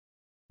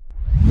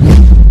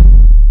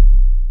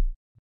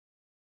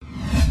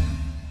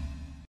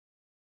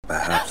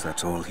Perhaps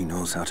that's all he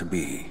knows how to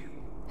be.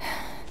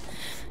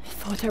 I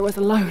thought I was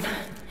alone.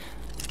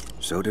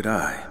 So did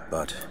I,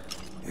 but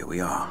here we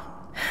are.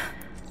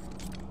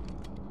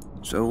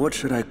 So what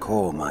should I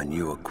call my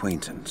new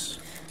acquaintance?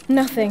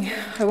 Nothing.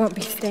 I won't be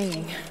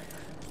staying.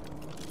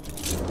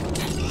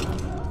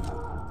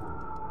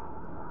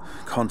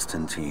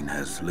 Constantine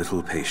has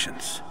little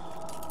patience.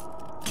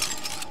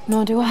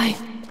 Nor do I.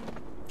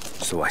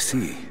 So I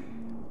see.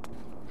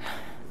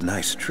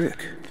 Nice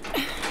trick.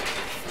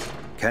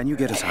 Can you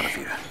get us out of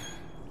here?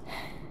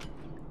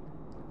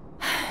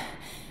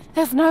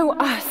 There's no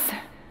us.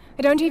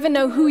 I don't even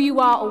know who you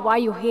are or why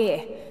you're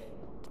here.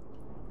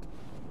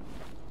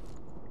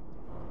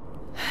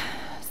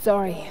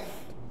 Sorry.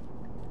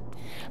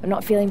 I'm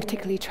not feeling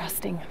particularly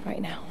trusting right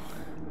now.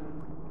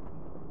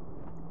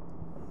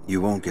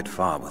 You won't get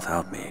far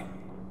without me.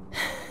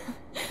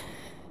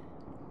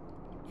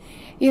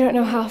 You don't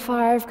know how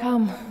far I've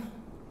come.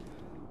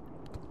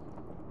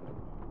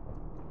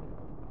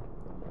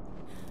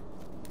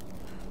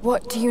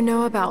 What do you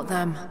know about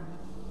them?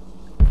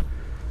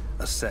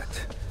 A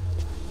sect.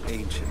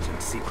 Ancient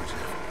and secretive.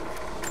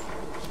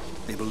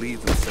 They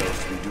believe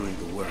themselves to be doing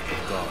the work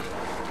of God.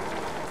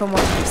 From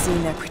what I've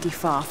seen, they're pretty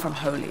far from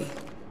holy.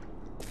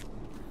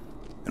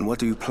 And what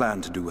do you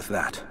plan to do with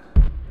that?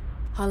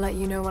 I'll let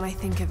you know when I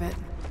think of it.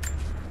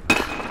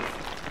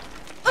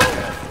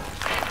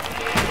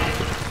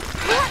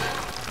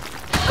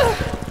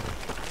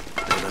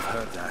 They'll have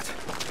heard that.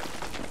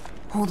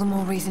 All the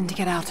more reason to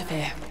get out of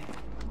here.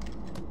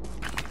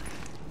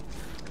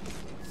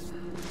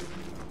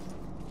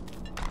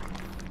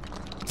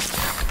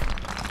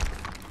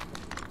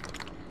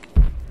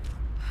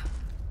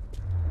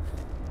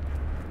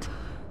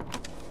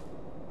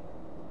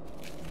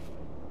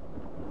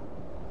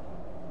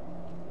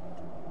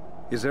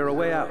 Is there a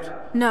way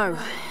out? No,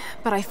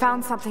 but I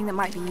found something that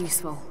might be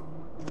useful.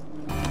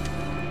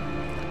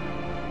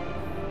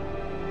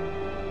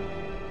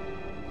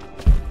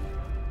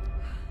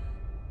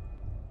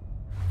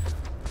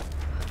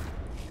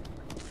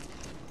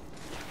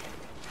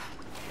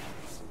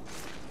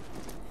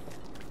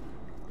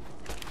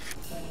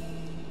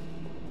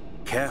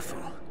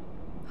 Careful.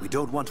 We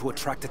don't want to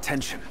attract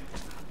attention.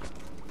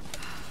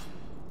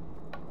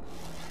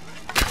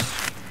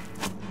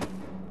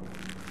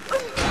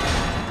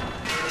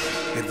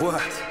 It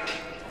worked.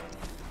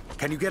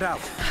 Can you get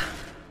out?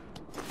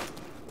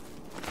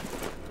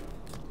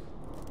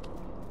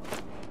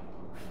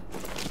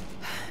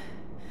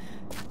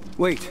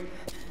 Wait.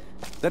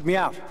 Let me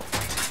out.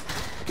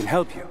 I can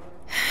help you.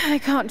 I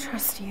can't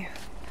trust you.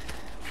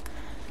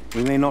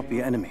 We may not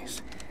be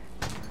enemies.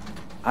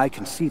 I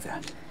can see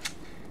that.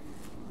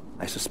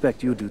 I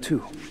suspect you do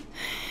too.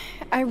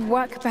 I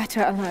work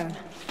better alone.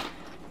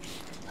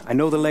 I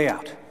know the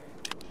layout.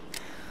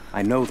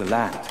 I know the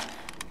land.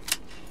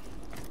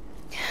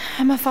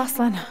 I'm a fast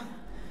learner.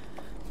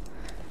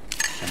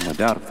 I've no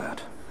doubt of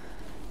that.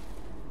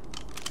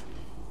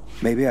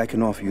 Maybe I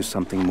can offer you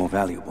something more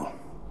valuable.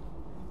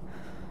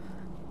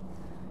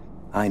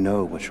 I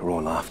know what you're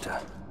all after.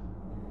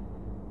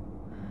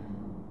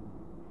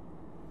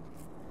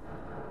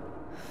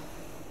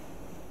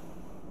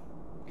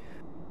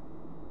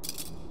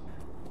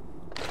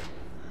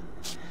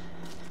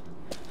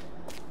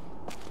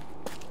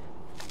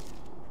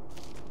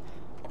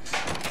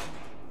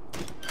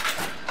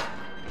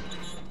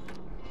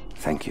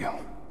 Thank you.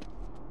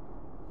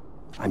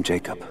 I'm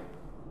Jacob.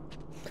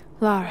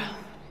 Lara.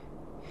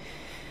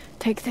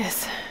 Take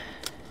this.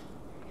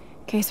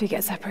 In case we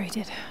get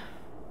separated.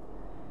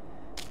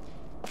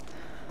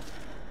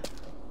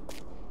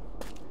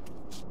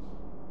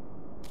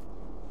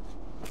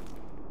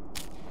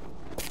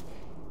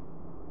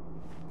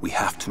 We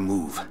have to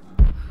move.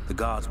 The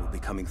guards will be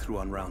coming through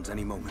on rounds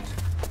any moment.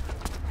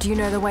 Do you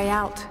know the way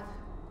out?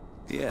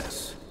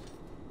 Yes.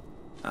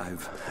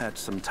 I've had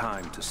some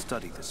time to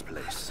study this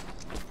place.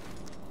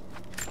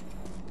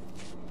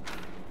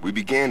 We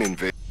began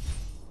invading.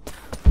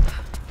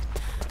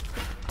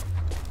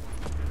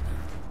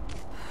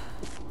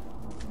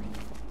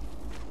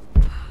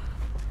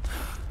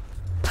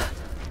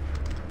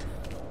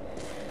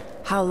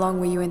 How long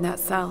were you in that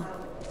cell?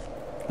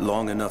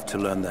 Long enough to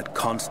learn that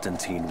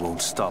Constantine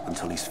won't stop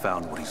until he's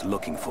found what he's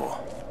looking for.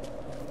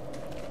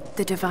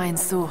 The divine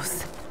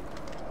source.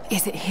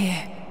 Is it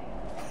here?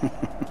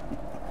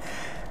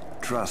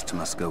 Trust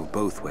must go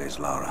both ways,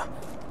 Lara.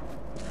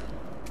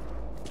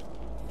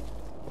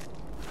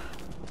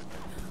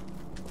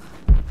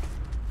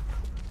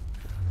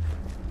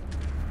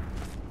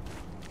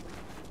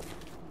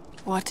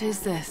 What is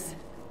this?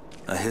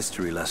 A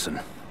history lesson.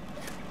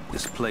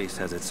 This place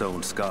has its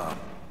own scar.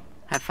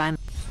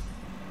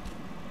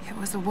 It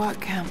was a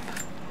work camp.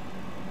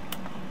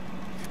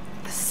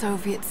 The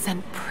Soviets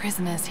sent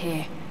prisoners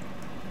here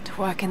to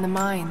work in the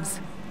mines.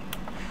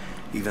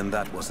 Even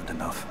that wasn't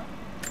enough.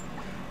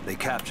 They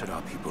captured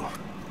our people.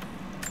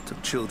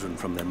 Took children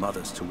from their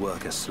mothers to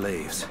work as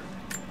slaves.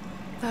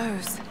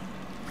 Those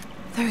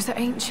are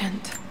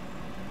ancient.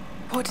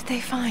 What did they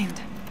find?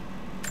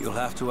 You'll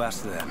have to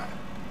ask them.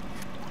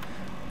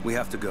 We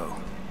have to go.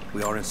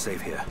 We aren't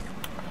safe here.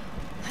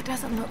 That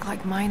doesn't look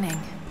like mining.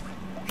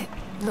 It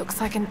looks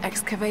like an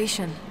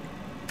excavation.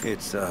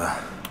 It's,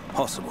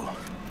 possible.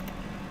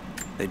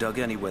 They dug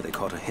anywhere they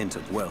caught a hint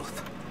of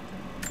wealth.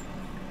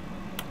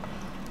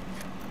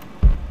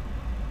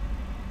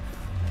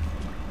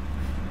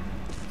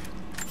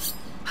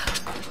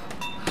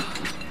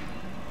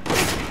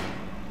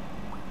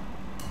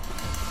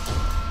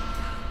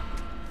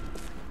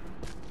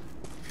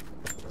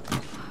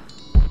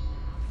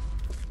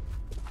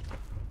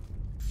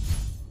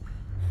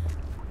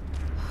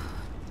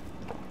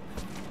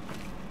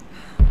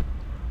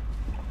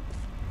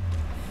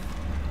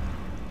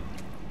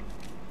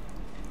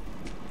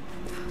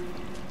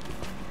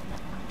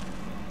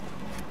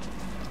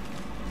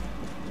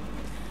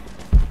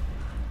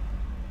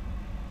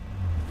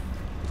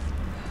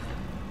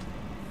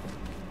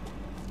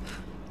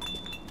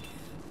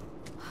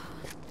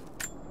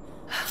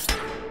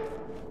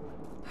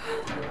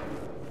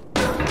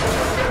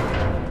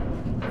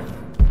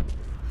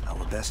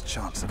 Best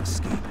chance of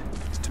escape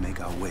is to make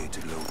our way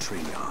to the old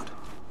train yard.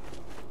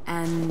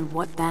 And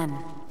what then?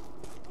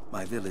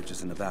 My village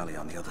is in the valley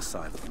on the other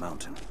side of the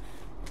mountain.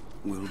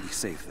 We'll be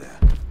safe there.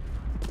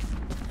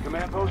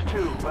 Command Post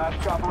 2,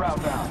 last chopper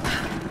outbound.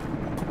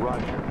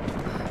 Roger.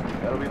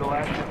 That'll be the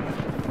last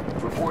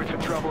shipment. Reports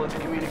of trouble at the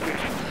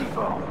communications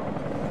depot.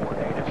 More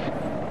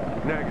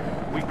Eidos.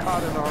 Negative. We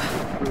caught an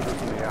armed intruder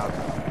from the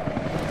outside.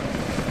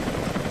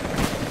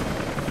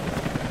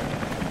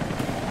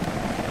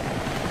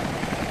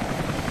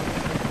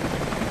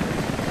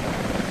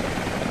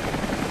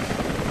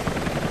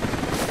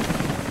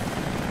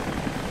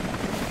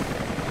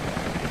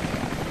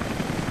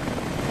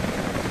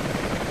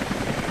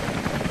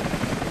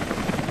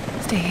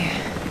 Stay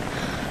here.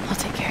 I'll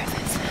take care of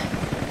this.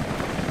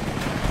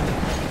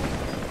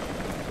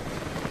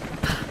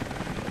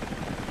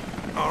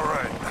 All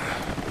right.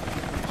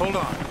 Hold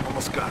on.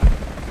 Almost got it.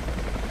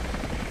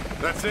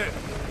 That's it.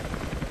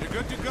 You're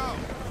good to go.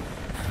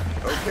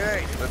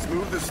 Okay, let's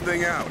move this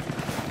thing out.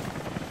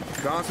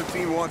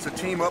 Constantine wants a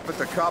team up at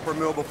the copper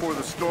mill before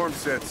the storm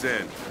sets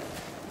in.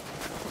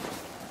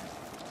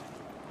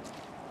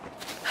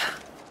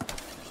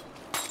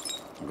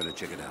 I'm gonna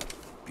check it out.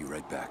 Be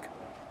right back.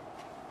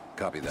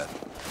 Copy that.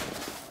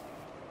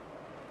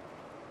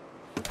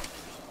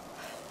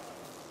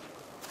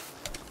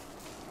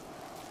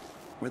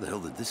 Where the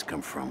hell did this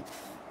come from?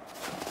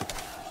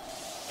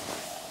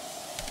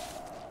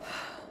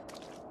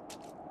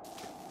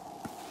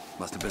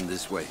 Must have been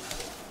this way.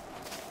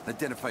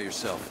 Identify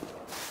yourself.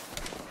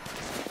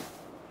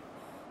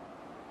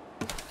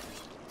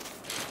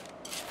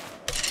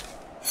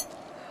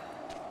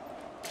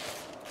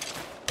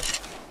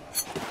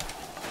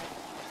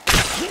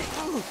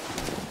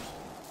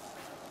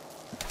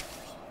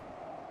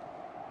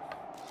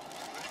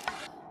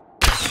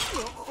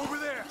 Over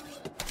there!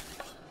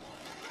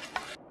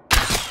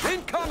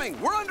 Incoming!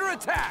 We're under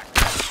attack!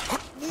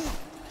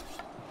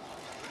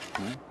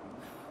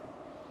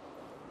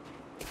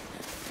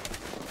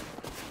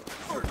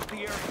 Search the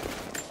area.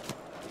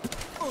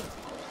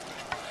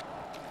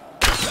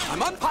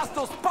 I'm on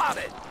hostile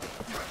spotted!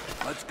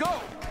 Let's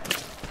go!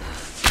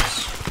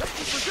 Take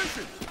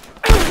position!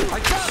 I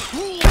got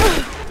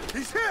it!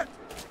 He's hit!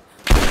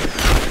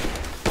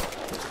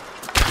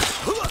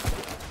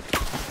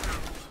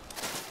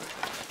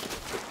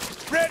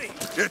 Ready!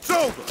 It's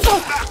over!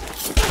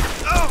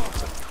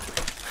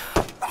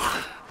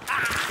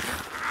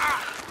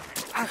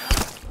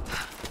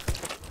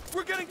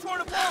 We're getting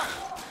torn apart!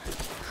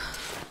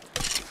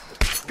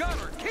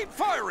 Gunner, keep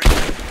firing!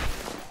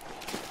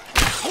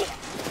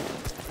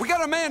 We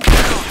got a man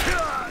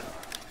down!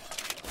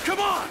 Come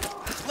on!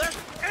 Let's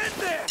end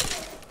this!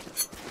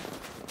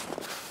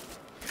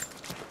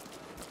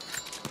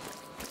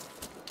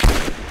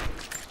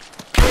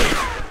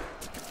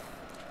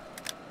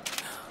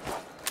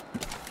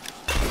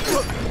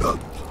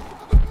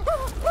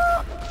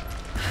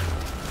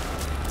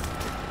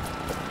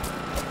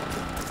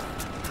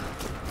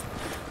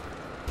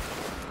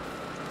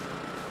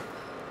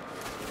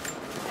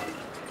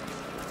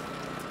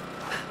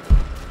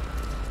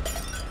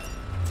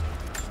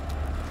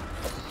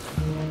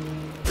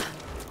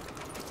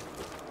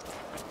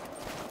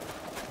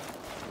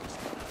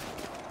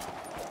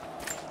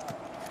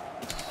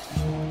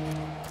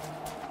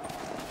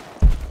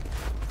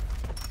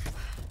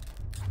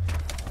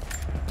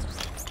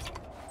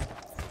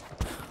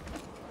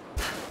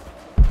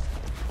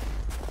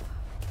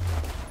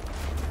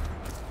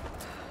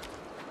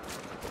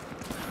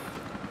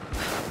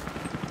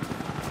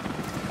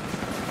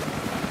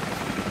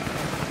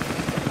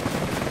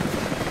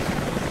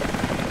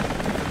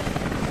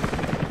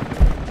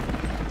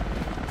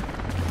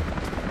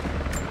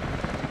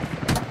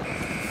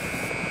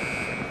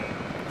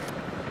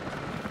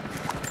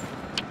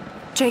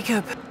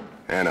 Jacob,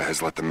 Anna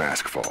has let the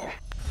mask fall.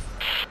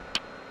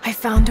 I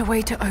found a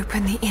way to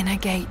open the inner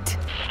gate.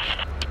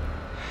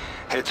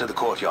 Head to the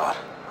courtyard.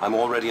 I'm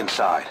already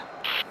inside.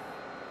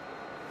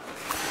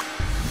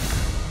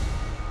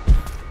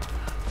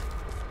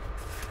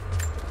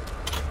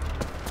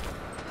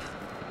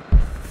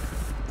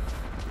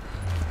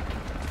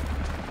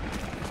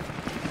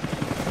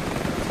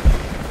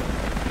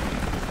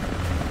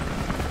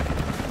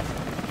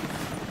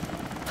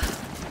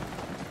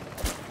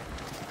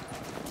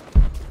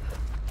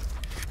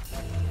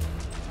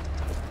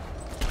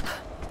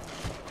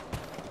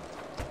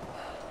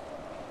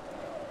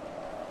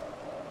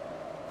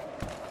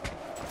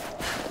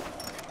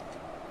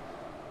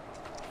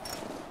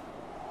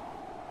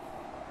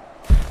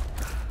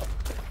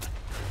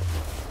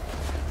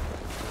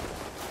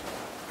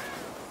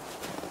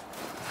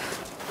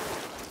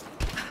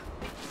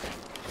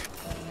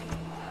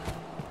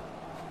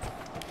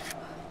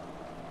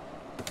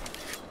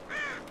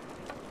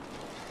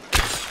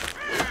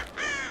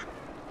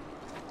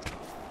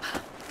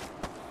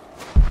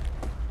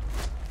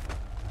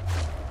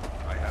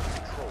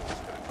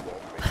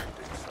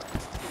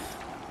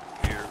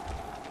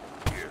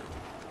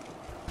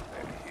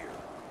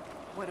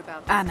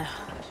 Anna,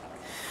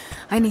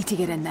 I need to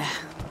get in there.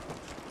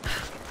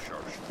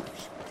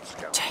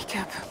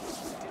 Jacob,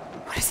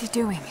 what is he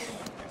doing?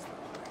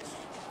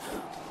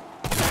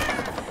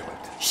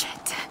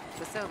 Shit.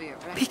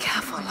 Be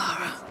careful,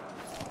 Lara.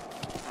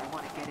 I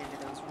want to get into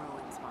those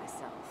ruins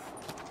myself.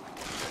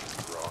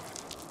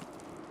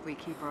 We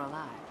keep her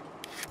alive.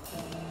 For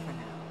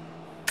now.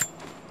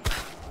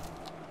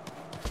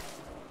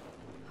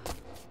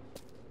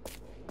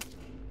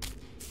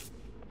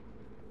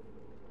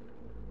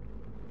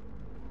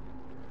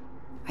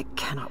 I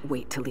cannot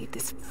wait to leave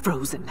this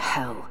frozen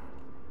hell.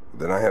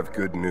 Then I have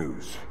good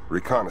news.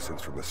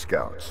 Reconnaissance from the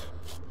scouts.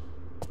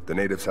 The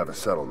natives have a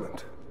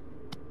settlement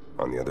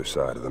on the other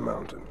side of the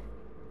mountain.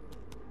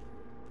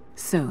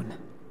 Soon,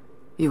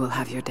 you will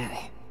have your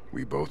day.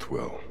 We both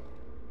will.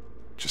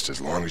 Just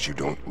as long as you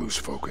don't lose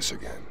focus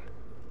again.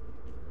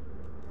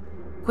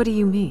 What do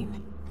you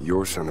mean?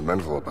 You're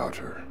sentimental about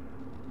her.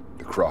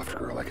 The Croft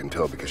girl, I can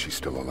tell because she's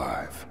still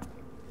alive.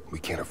 We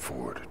can't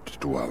afford to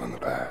dwell in the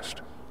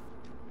past.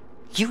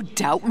 You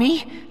doubt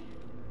me?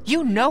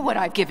 You know what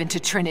I've given to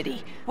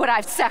Trinity, what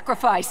I've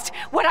sacrificed,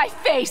 what I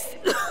face!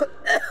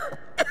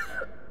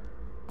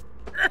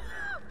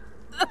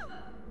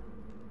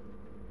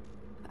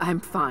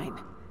 I'm fine.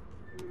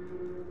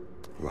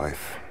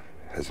 Life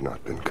has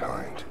not been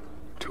kind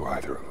to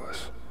either of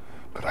us,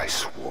 but I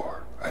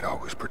swore I'd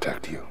always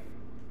protect you.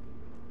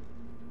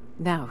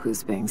 Now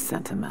who's being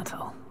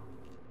sentimental?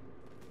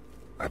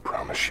 I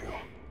promise you.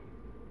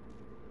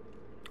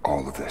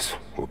 All of this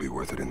will be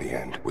worth it in the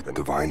end. With the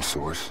divine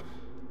source,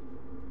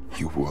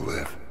 you will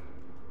live.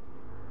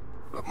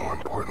 But more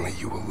importantly,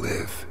 you will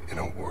live in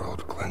a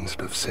world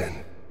cleansed of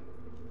sin.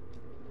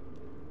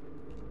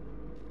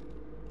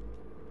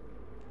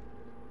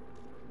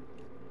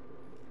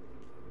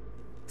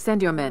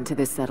 Send your men to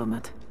this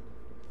settlement.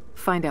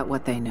 Find out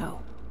what they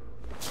know.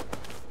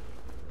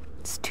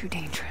 It's too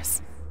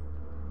dangerous.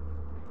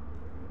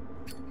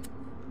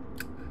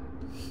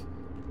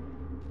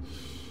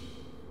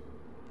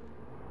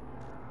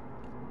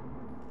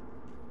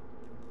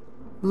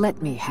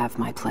 Let me have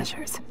my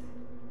pleasures.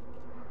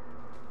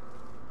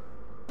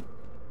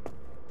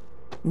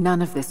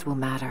 None of this will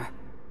matter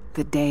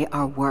the day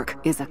our work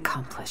is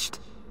accomplished.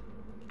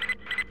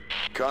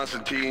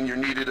 Constantine, you're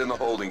needed in the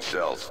holding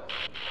cells.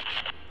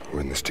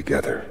 We're in this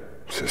together,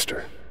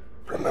 sister.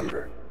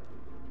 Remember.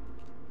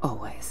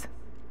 Always.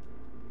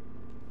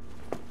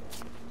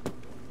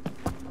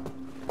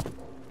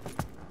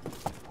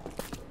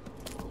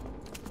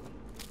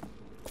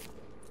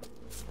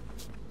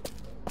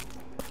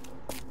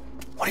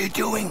 What are you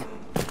doing?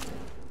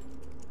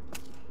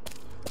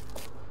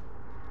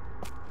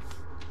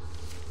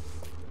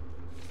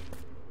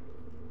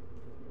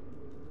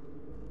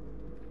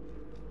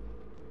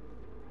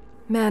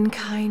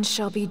 Mankind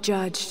shall be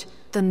judged.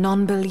 The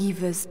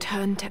non-believers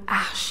turned to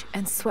ash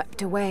and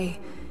swept away,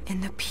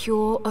 and the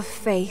pure of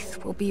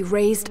faith will be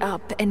raised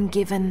up and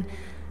given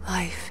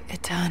life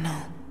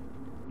eternal.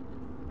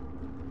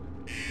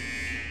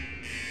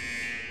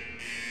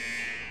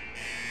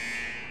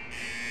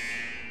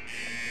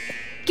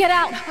 Get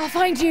out! I'll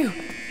find you!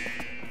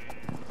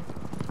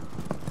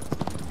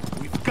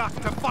 We've got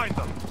to find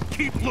them.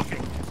 Keep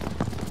looking.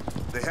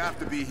 They have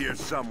to be here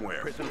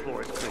somewhere. Prison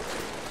floor is clear.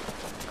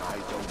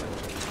 Eyes open.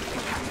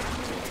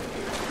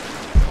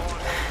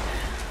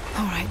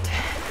 All right.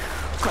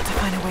 Got to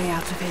find a way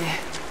out of here.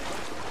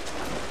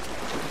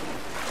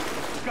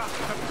 Got to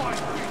find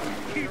them.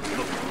 Keep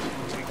looking.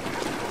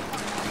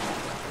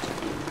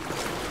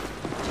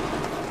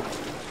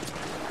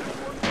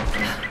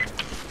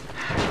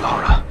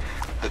 Lara,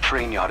 the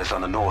train yard is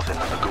on the north end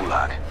of the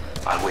Gulag.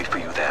 I'll wait for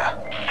you there.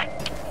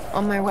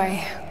 On my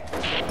way.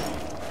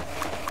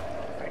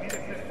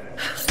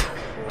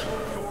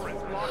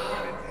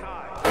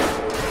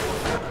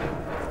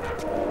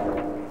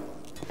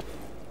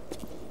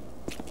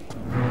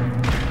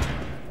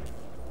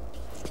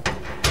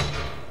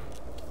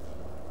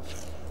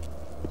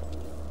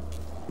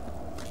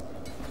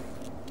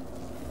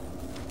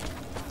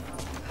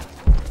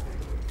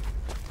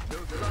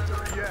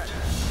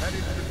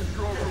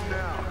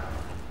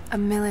 A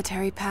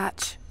military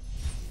patch.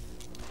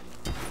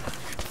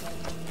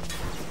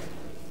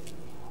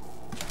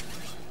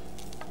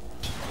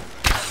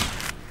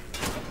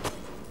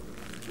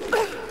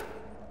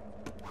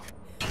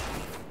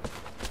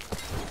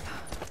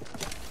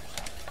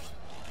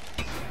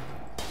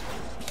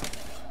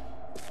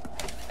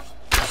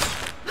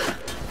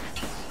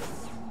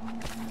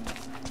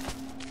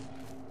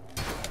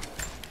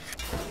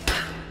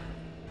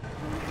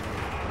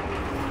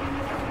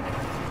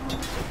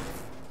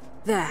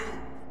 There.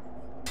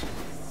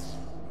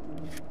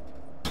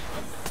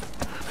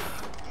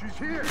 She's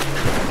here!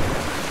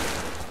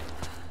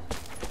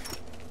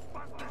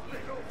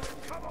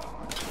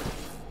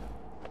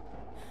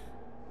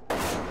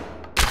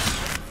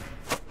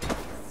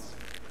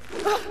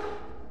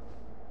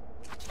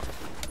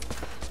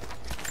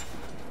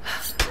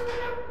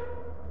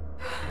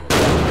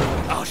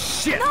 Oh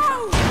shit!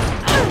 No!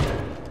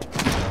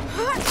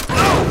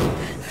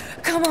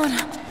 Come on.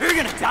 You're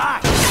gonna die!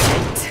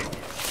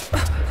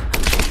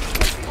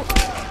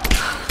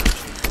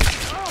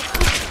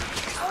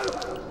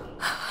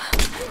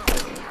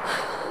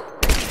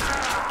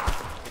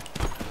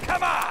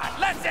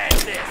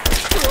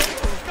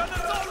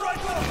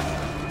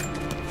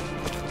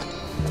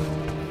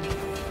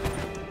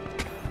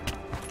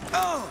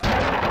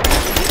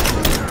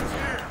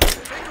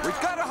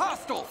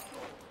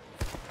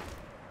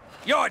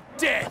 You're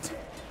dead!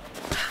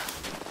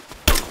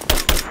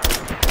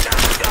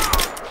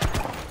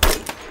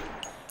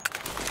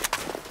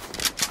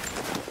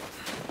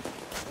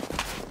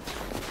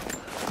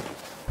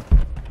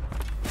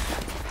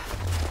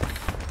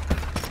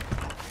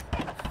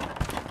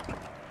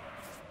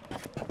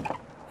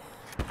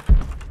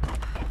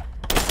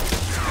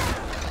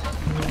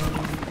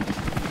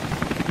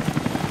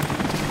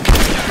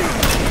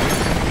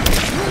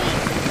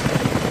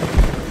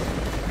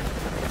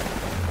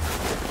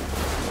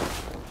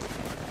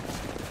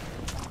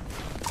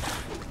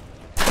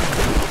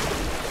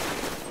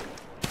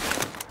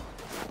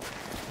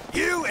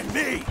 You and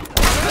me!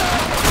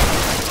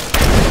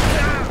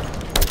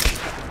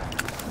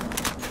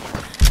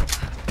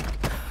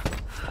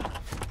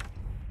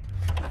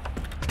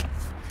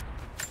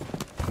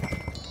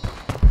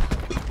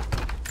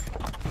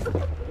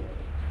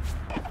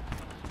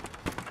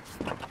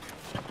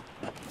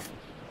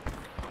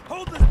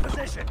 Hold this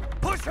position!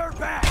 Push her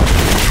back!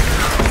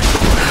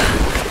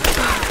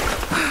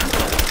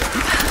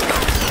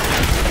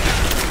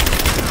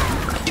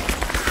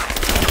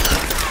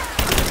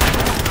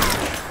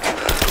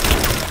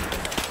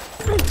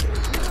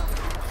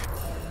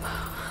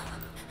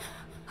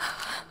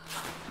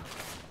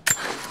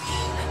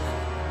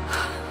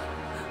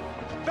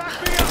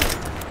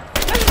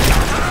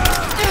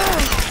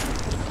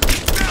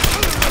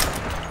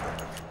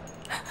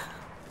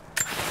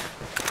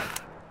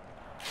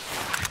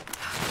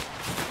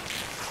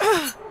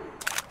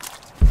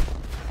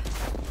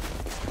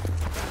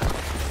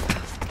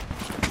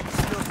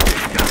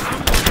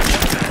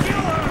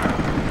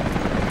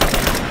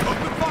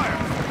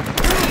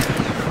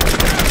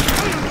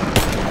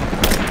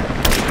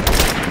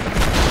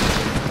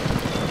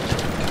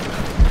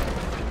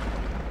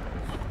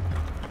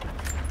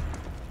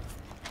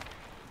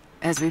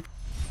 As we...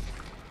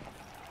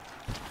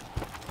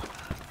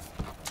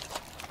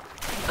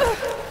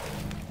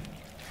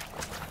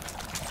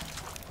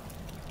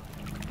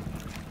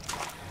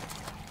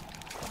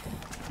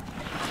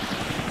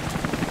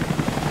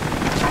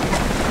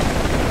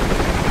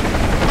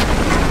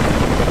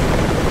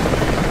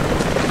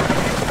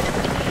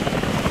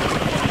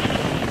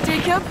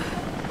 Jacob?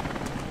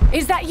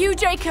 Is that you,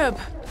 Jacob?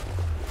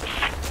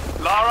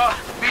 Lara,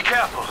 be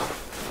careful.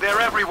 They're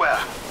everywhere.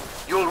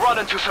 You'll run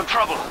into some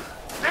trouble.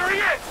 There he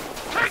is!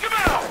 Take him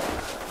out!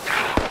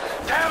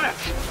 Damn it!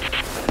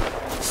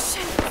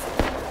 Shit.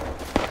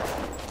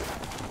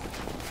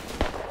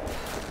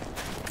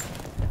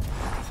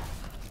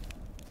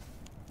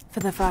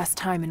 For the first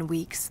time in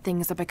weeks,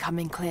 things are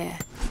becoming clear.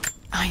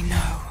 I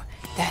know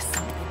there's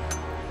something.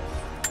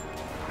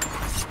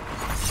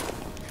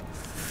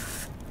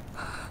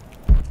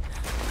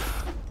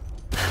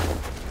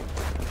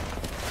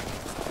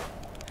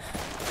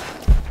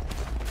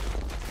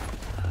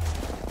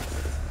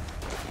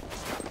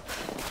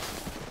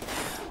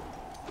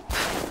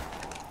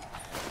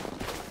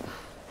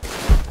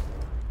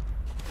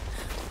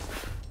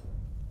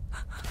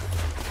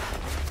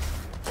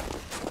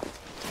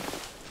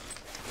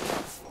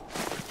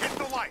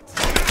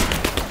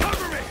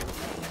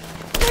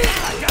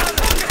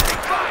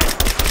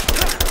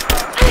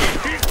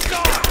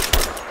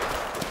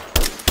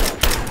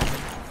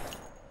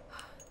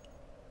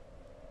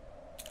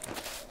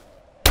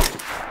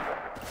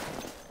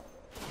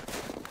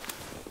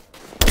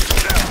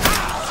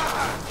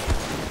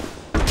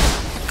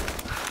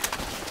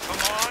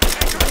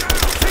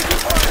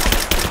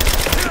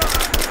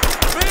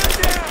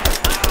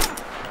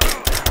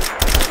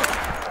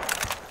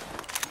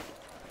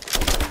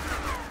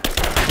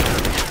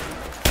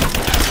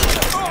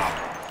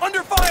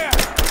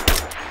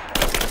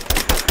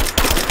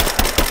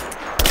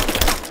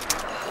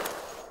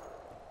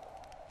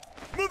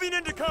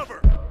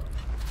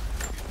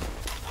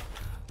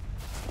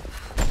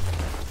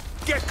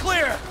 Get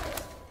clear!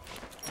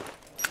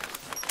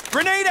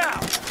 Grenade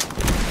out!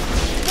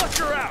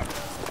 Flusher out!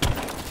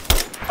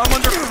 I'm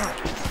under...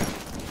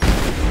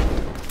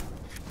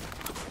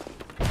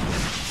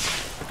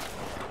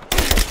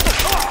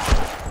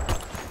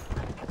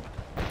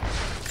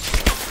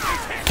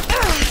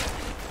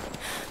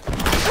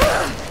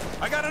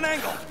 I got an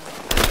angle!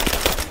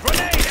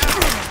 Grenade out!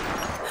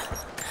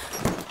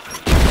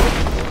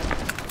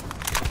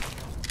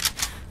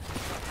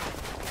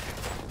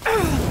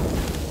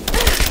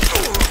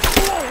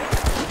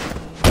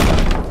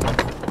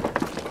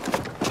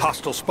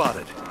 Hostile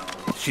spotted.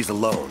 She's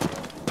alone.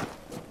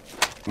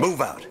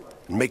 Move out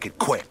and make it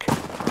quick.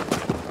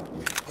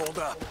 Hold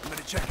up. I'm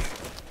gonna check it.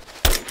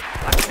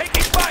 I'm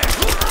taking fire!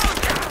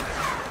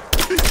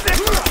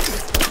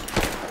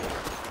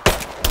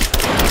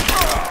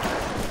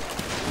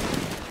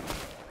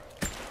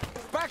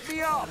 Back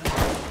me up!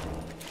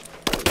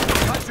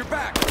 Got your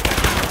back!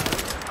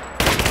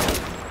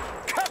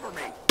 Cover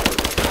me!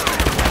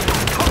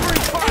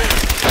 Covering fire!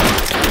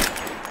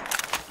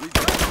 We've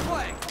got the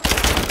flag!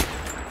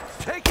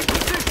 Taking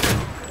position!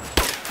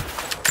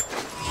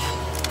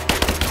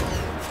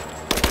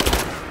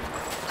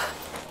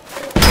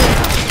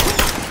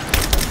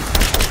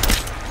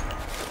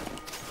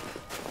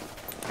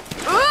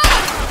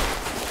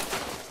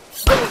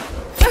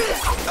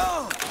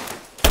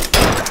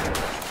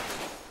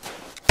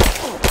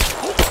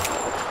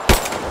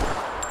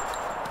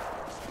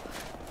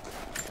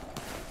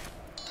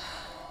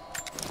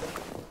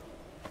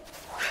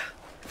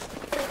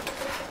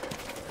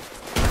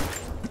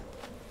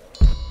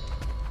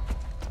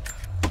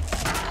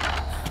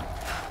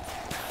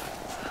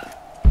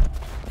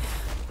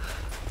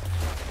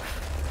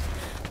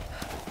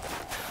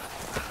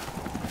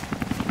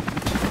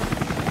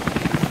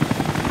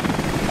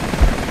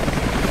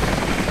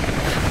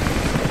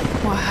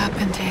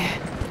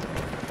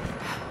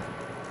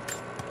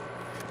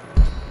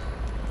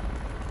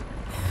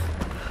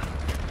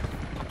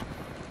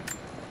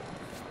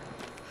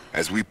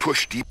 As we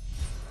push deep...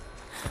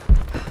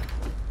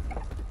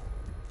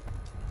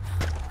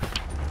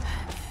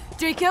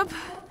 Jacob,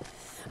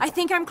 I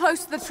think I'm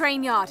close to the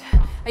train yard.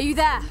 Are you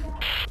there?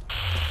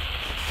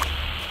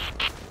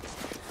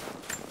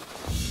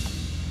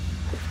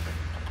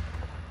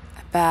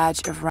 A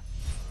badge of rank.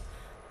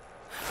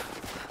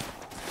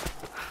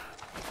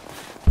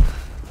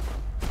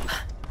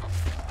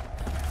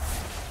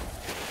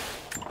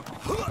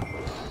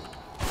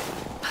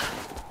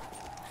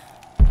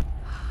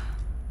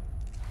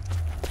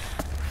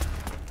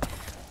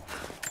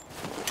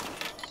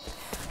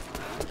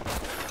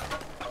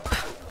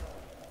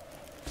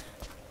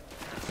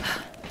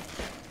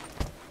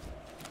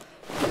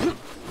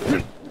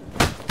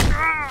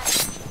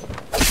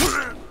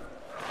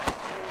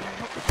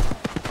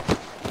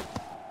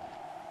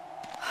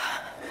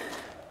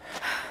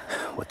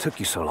 What took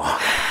you so long?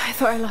 I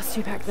thought I lost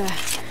you back there.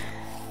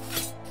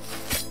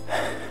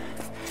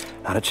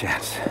 Not a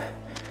chance.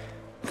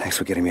 Thanks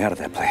for getting me out of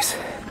that place.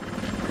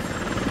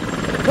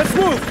 Let's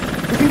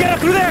move! We can get up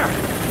through there!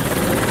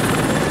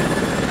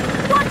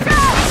 Watch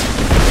out!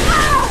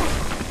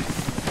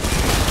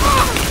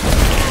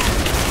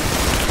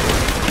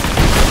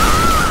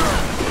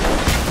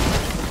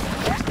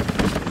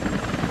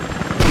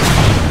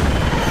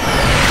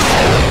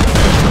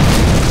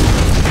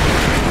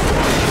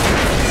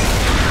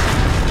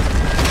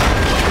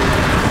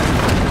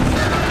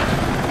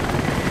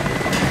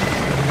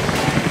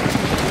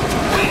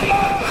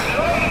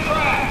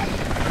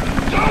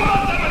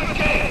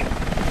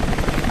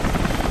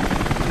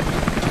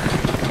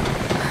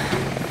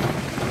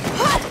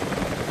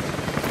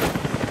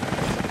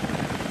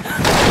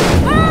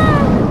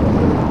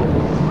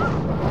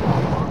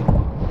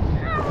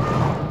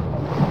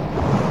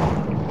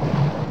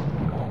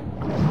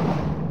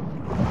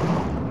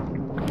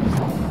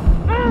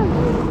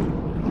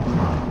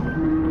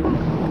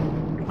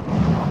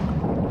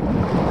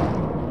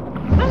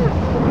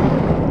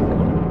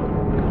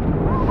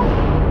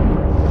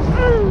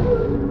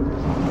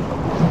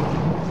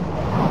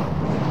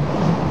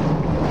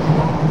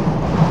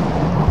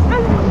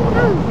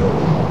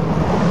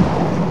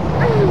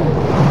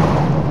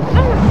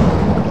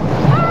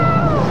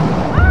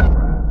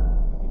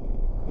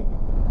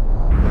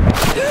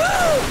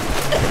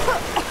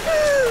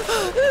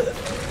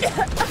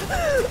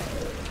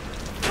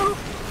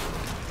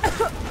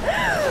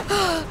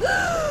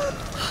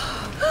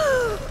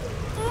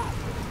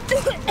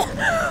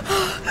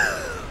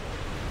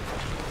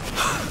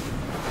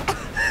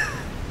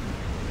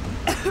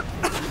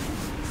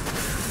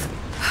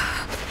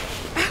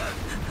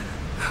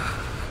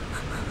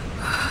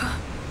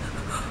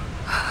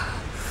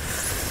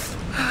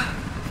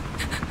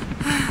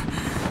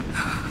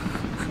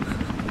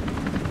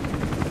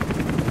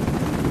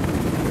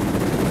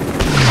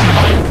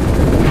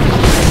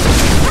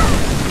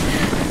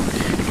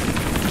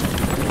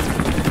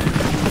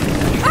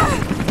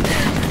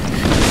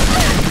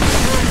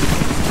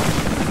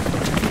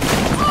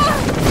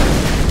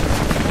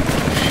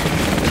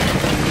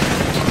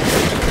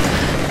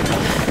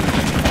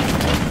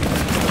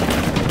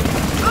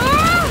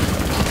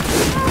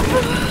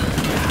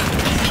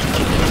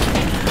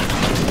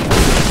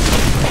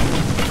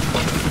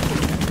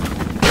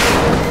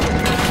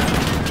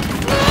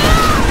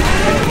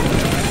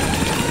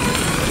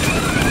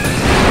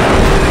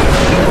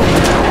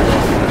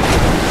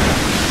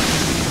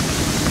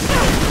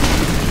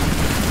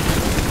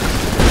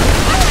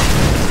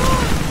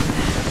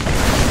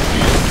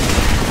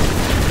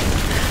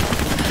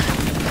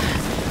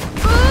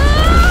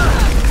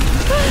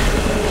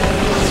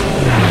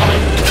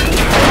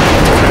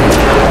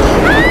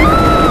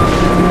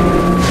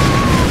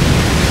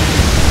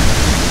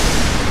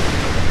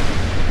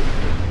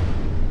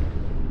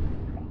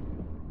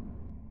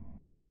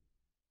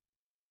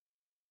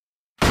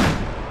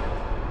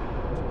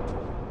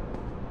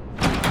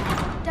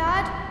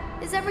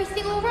 Is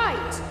everything all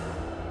right?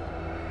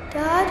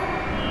 Dad?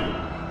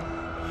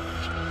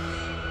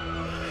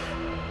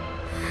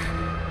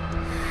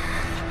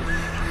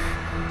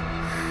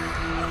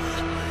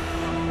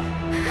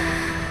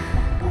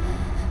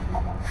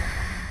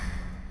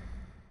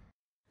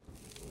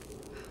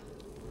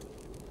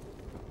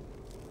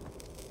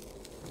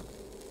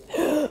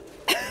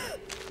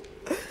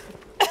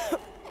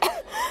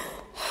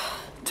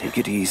 Take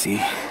it easy.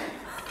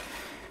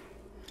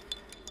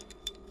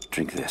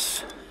 Drink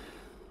this.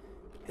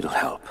 It'll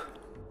help.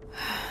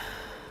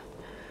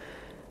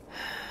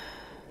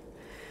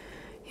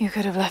 You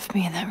could have left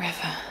me in that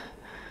river.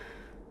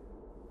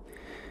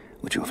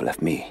 Would you have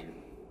left me?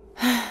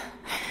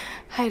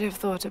 I'd have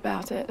thought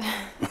about it.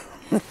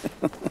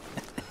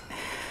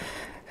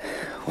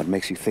 What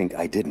makes you think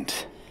I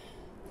didn't?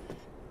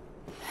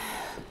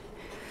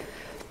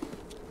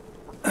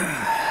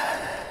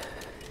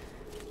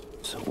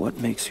 So what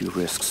makes you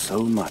risk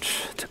so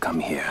much to come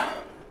here?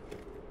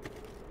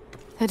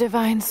 The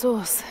divine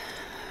source.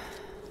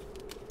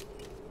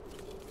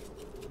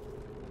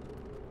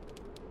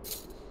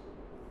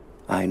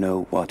 I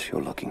know what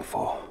you're looking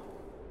for.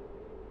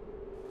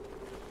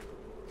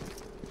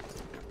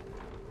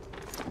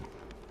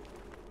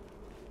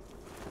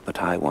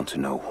 But I want to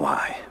know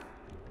why.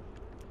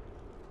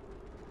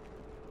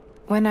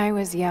 When I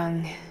was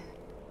young,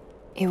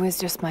 it was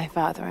just my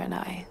father and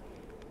I.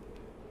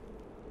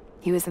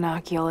 He was an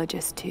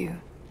archaeologist too.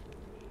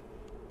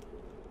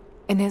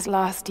 In his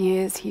last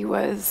years, he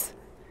was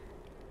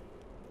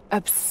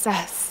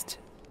obsessed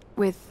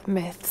with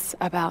myths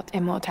about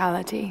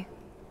immortality.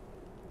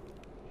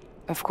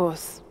 Of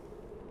course,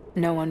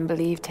 no one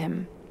believed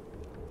him,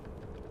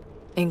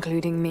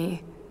 including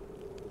me.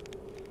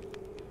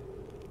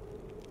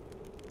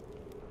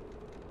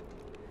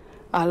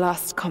 Our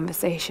last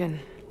conversation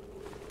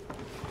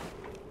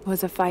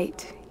was a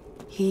fight.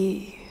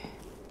 He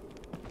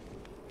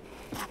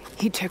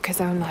took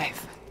his own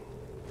life.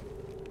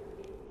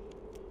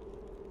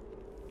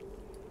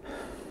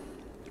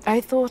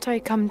 I thought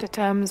I'd come to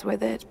terms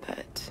with it,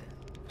 but...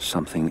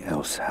 Something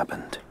else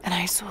happened. And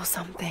I saw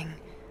something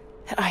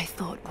that I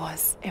thought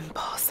was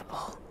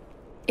impossible.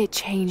 It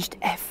changed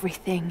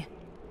everything.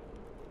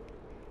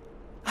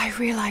 I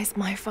realized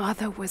my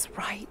father was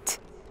right.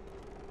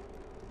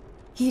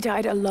 He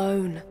died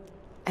alone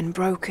and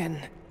broken.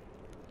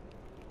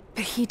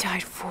 But he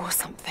died for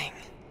something.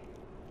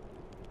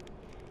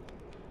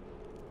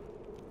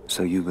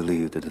 So you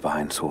believe the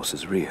divine source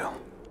is real?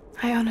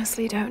 I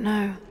honestly don't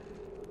know.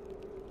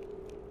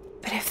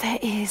 But if there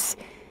is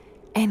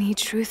any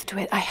truth to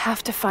it, I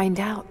have to find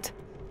out.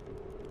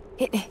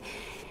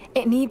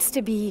 It needs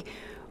to be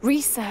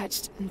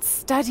researched and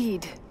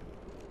studied.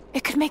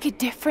 It could make a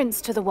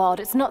difference to the world.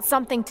 It's not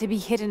something to be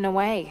hidden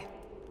away.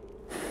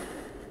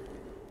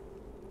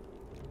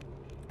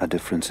 A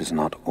difference is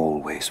not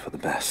always for the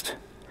best.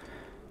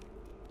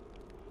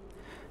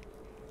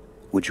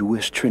 Would you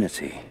wish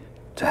Trinity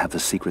to have the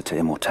secret to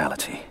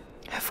immortality?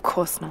 Of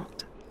course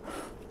not.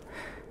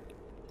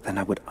 Then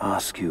I would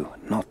ask you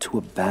not to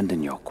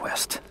abandon your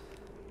quest,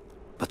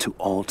 but to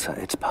alter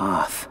its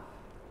path.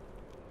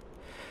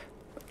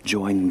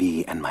 Join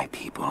me and my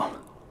people.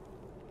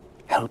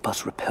 Help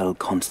us repel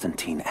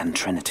Constantine and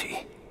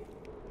Trinity.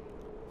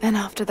 Then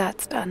after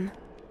that's done...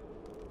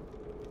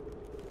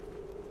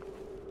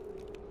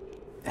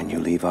 And you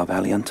leave our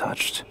valley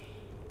untouched.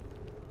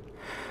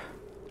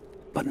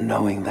 But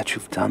knowing that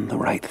you've done the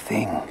right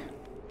thing.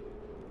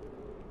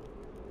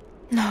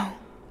 No.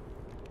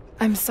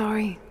 I'm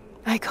sorry.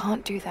 I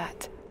can't do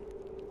that.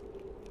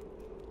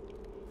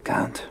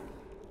 Can't?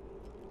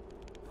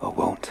 Or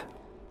won't?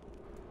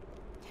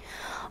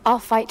 I'll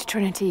fight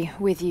Trinity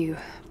with you,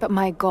 but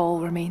my goal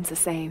remains the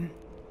same.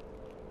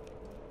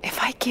 If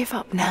I give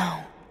up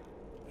now...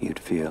 You'd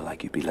feel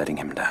like you'd be letting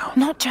him down.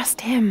 Not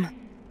just him.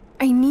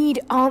 I need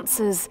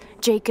answers,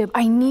 Jacob.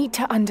 I need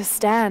to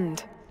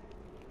understand.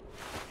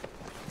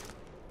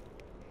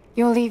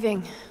 You're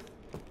leaving.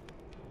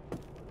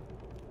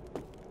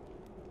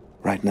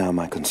 Right now,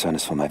 my concern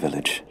is for my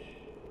village.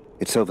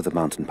 It's over the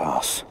mountain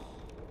pass.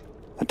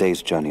 A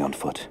day's journey on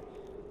foot.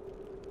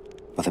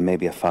 But there may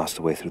be a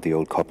faster way through the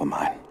old copper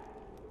mine.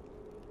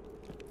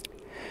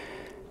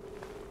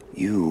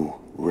 You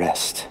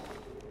rest.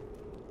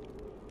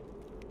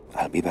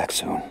 I'll be back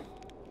soon.